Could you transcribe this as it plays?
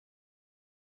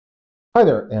Hi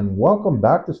there, and welcome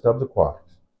back to Stubbs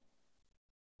Aquatics.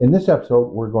 In this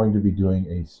episode, we're going to be doing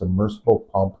a submersible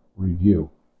pump review.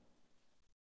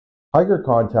 Hygger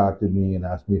contacted me and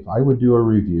asked me if I would do a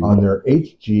review on their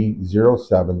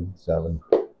HG077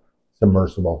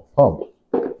 submersible pump.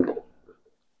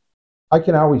 I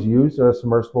can always use a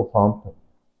submersible pump,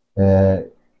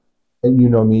 and you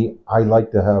know me, I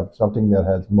like to have something that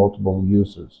has multiple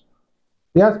uses.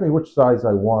 They asked me which size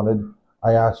I wanted.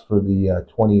 I asked for the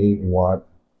 28 watt,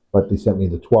 but they sent me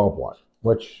the 12 watt,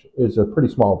 which is a pretty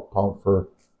small pump for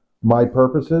my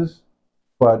purposes,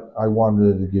 but I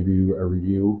wanted to give you a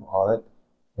review on it.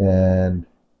 And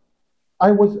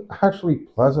I was actually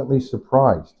pleasantly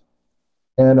surprised.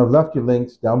 And I've left you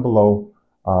links down below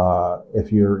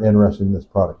if you're interested in this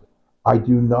product. I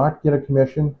do not get a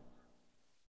commission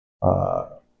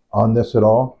on this at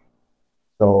all,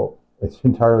 so it's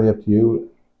entirely up to you.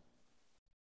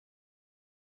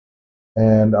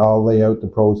 And I'll lay out the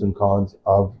pros and cons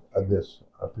of this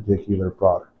particular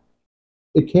product.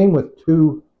 It came with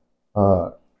two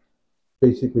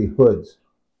basically hoods,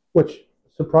 which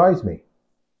surprised me.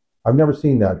 I've never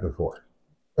seen that before.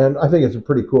 And I think it's a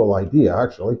pretty cool idea,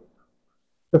 actually.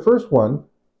 The first one,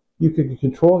 you can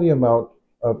control the amount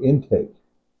of intake.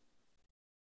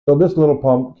 So this little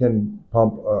pump can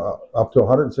pump up to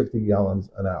 160 gallons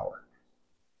an hour.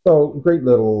 So great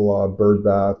little bird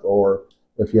bath, or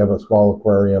if you have a small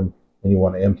aquarium and you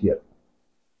want to empty it.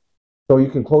 So you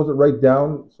can close it right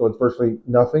down so it's virtually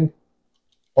nothing,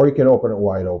 or you can open it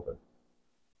wide open.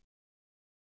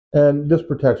 And this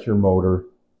protects your motor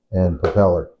and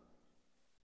propeller.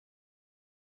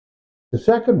 The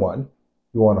second one,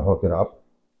 if you want to hook it up,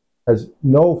 has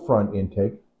no front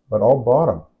intake, but all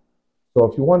bottom. So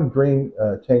if you want to drain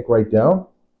a tank right down,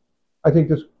 I think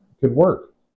this could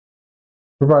work,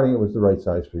 providing it was the right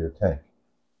size for your tank.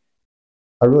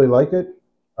 I really like it.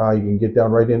 You can get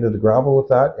down right into the gravel with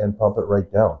that and pump it right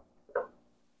down.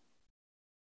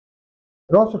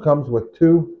 It also comes with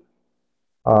two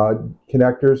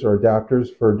connectors or adapters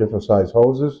for different size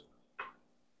hoses.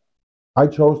 I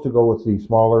chose to go with the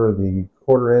smaller, the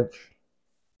 1/4 inch.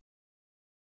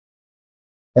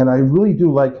 And I really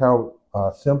do like how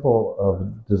simple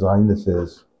of design this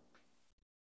is.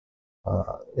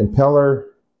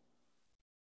 Impeller,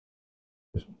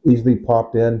 just easily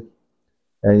popped in,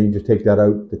 and you just take that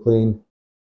out to clean.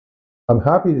 I'm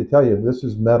happy to tell you this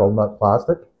is metal, not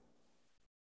plastic.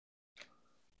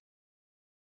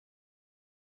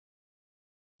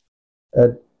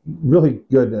 And really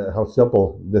good how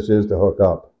simple this is to hook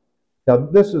up. Now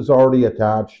this is already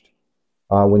attached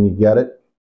when you get it.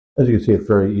 As you can see, it's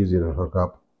very easy to hook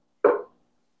up.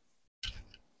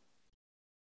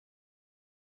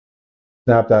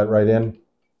 Snap that right in.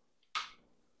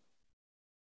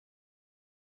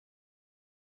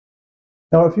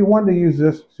 Now if you wanted to use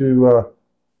this to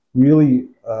really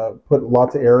put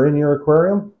lots of air in your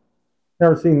aquarium,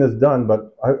 never seen this done,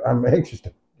 but I'm anxious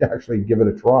to actually give it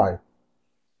a try.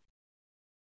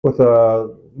 With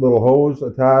a little hose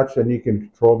attached, and you can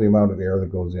control the amount of air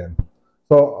that goes in.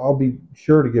 So I'll be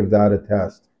sure to give that a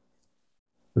test.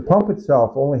 The pump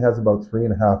itself only has about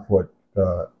 3.5 foot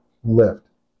lift,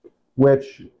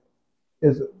 which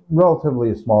is relatively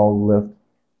a small lift,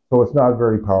 so it's not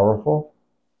very powerful.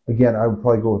 Again, I would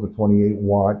probably go with the 28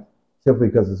 watt, simply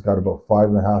because it's got about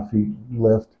 5.5 feet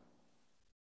lift.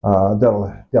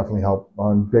 That'll definitely help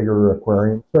on bigger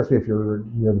aquariums, especially if you're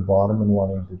near the bottom and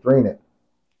wanting to drain it.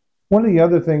 One of the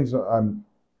other things I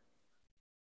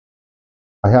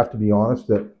have to be honest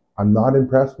that I'm not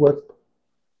impressed with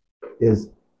is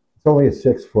it's only a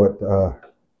 6-foot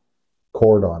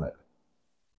cord on it.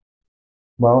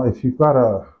 Well, if you've got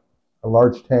a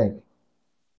large tank,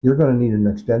 you're going to need an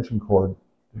extension cord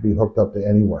to be hooked up to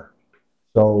anywhere.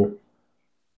 So,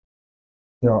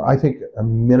 I think a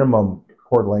minimum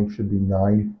cord length should be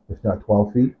 9, if not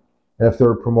 12 feet. And if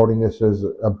they're promoting this as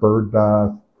a bird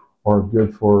bath or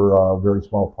good for very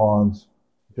small ponds,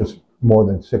 just more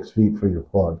than 6 feet for your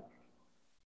plug.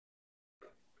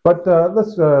 But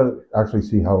let's actually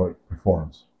see how it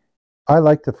performs. I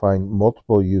like to find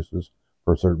multiple uses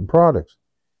for certain products.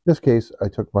 In this case, I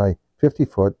took my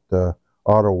 50-foot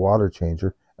auto water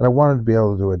changer, and I wanted to be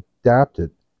able to adapt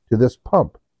it to this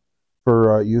pump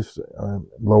for use on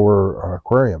lower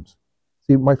aquariums.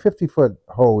 See, my 50-foot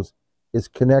hose is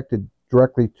connected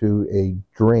directly to a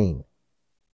drain,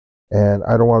 and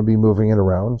I don't want to be moving it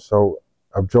around, so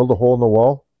I've drilled a hole in the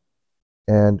wall,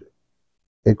 and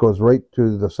it goes right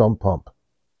to the sump pump.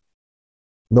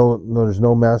 No, there's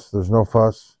no mess, there's no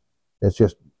fuss. It's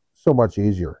just so much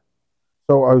easier.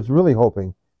 So I was really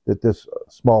hoping that this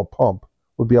small pump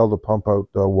would be able to pump out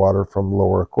water from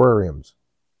lower aquariums.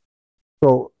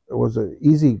 So it was an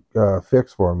easy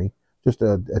fix for me, just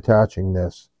attaching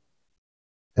this,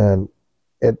 and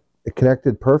it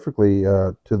connected perfectly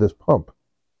to this pump.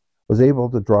 Was able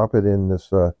to drop it in this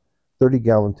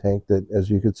 30-gallon tank that, as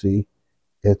you can see,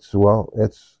 it's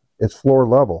floor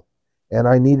level, and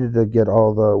I needed to get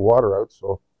all the water out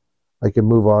so I can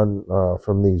move on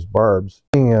from these barbs.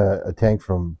 Getting a tank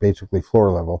from basically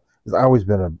floor level has always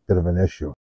been a bit of an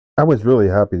issue. I was really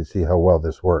happy to see how well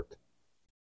this worked.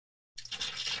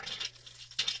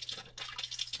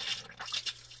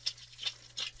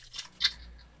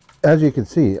 As you can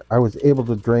see, I was able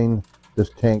to drain this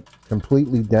tank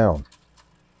completely down.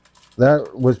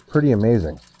 That was pretty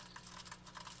amazing.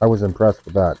 I was impressed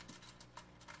with that.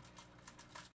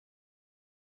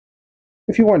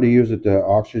 If you wanted to use it to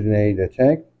oxygenate a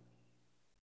tank,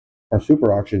 or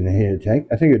super oxygenated a tank,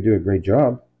 I think it'd do a great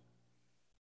job.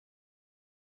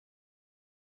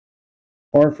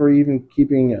 Or for even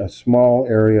keeping a small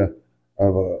area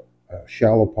of a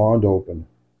shallow pond open.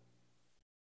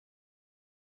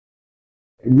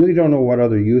 I really don't know what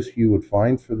other use you would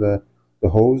find for the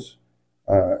hose,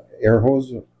 air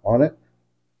hose on it,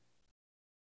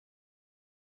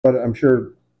 but I'm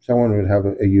sure someone would have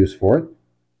a use for it.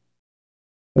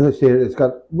 As I stated, it's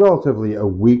got relatively a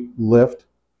weak lift,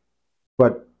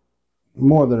 but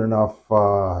more than enough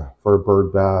for a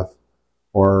bird bath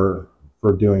or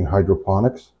for doing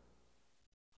hydroponics.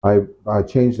 I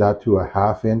changed that to a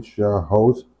 1/2-inch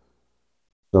hose,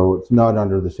 so it's not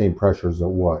under the same pressure as it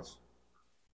was.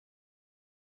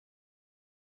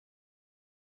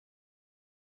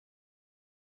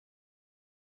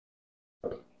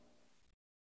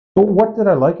 So what did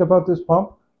I like about this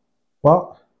pump?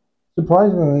 Well,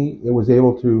 surprisingly, it was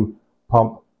able to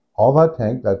pump all that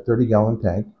tank, that 30-gallon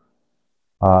tank,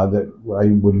 that I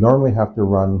would normally have to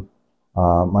run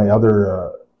my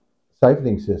other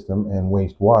siphoning system and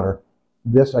waste water.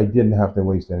 This, I didn't have to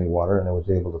waste any water, and I was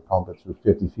able to pump it through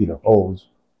 50 feet of hose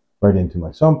right into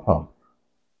my sump pump.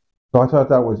 So I thought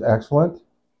that was excellent.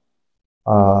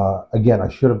 Again, I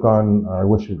should have gone, I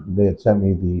wish they had sent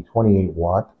me the 28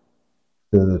 watt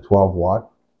to the 12 watt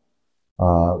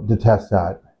to test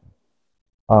that.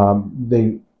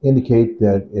 They indicate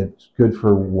that it's good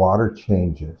for water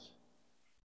changes.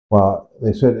 Well,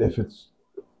 they said if it's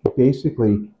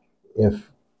basically, if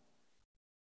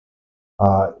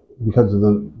because of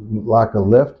the lack of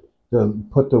lift, to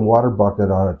put the water bucket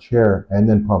on a chair and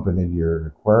then pump it into your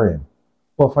aquarium.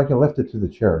 Well, if I can lift it to the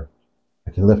chair,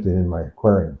 I can lift it in my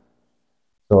aquarium.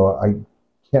 So I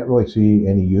can't really see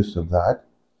any use of that.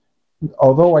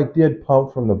 Although I did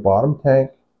pump from the bottom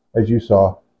tank, as you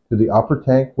saw, to the upper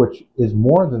tank, which is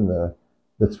more than the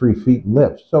 3 feet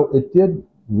lift. So it did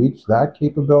reach that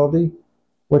capability,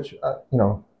 which, you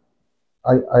know,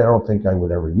 I don't think I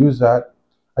would ever use that.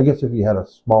 I guess if you had a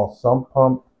small sump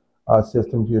pump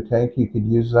system to your tank, you could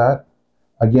use that.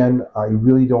 Again, I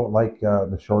really don't like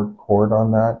the short cord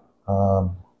on that.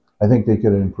 I think they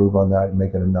could improve on that and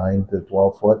make it a 9 to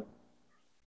 12 foot.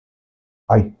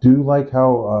 I do like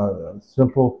how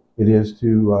simple it is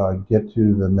to get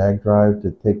to the mag drive,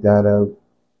 to take that out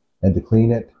and to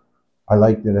clean it. I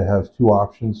like that it has 2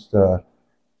 options so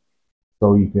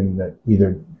you can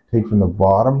either take from the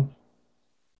bottom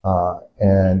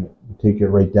and take it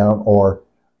right down, or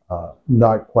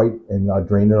not quite and not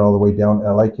drain it all the way down. And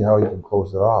I like how you can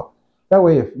close it off. That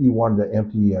way, if you wanted to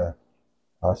empty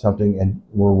something and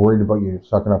were worried about you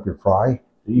sucking up your fry,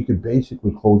 you could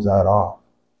basically close that off.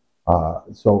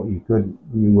 So you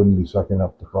wouldn't be sucking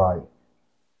up the fry.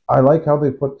 I like how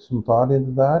they put some thought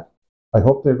into that. I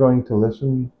hope they're going to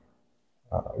listen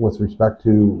with respect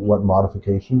to what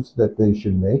modifications that they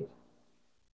should make.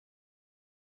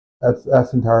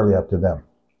 That's entirely up to them.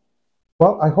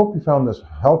 Well, I hope you found this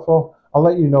helpful. I'll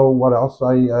let you know what else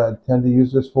I tend to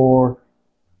use this for,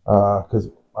 because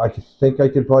I think I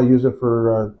could probably use it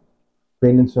for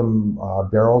training some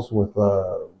barrels with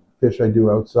fish I do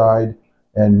outside,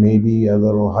 and maybe a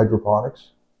little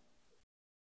hydroponics.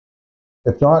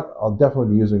 If not, I'll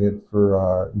definitely be using it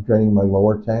for draining my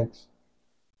lower tanks,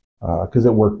 because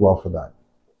it worked well for that.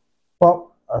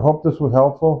 Well, I hope this was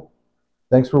helpful.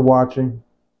 Thanks for watching.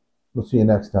 We'll see you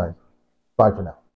next time. Bye for now.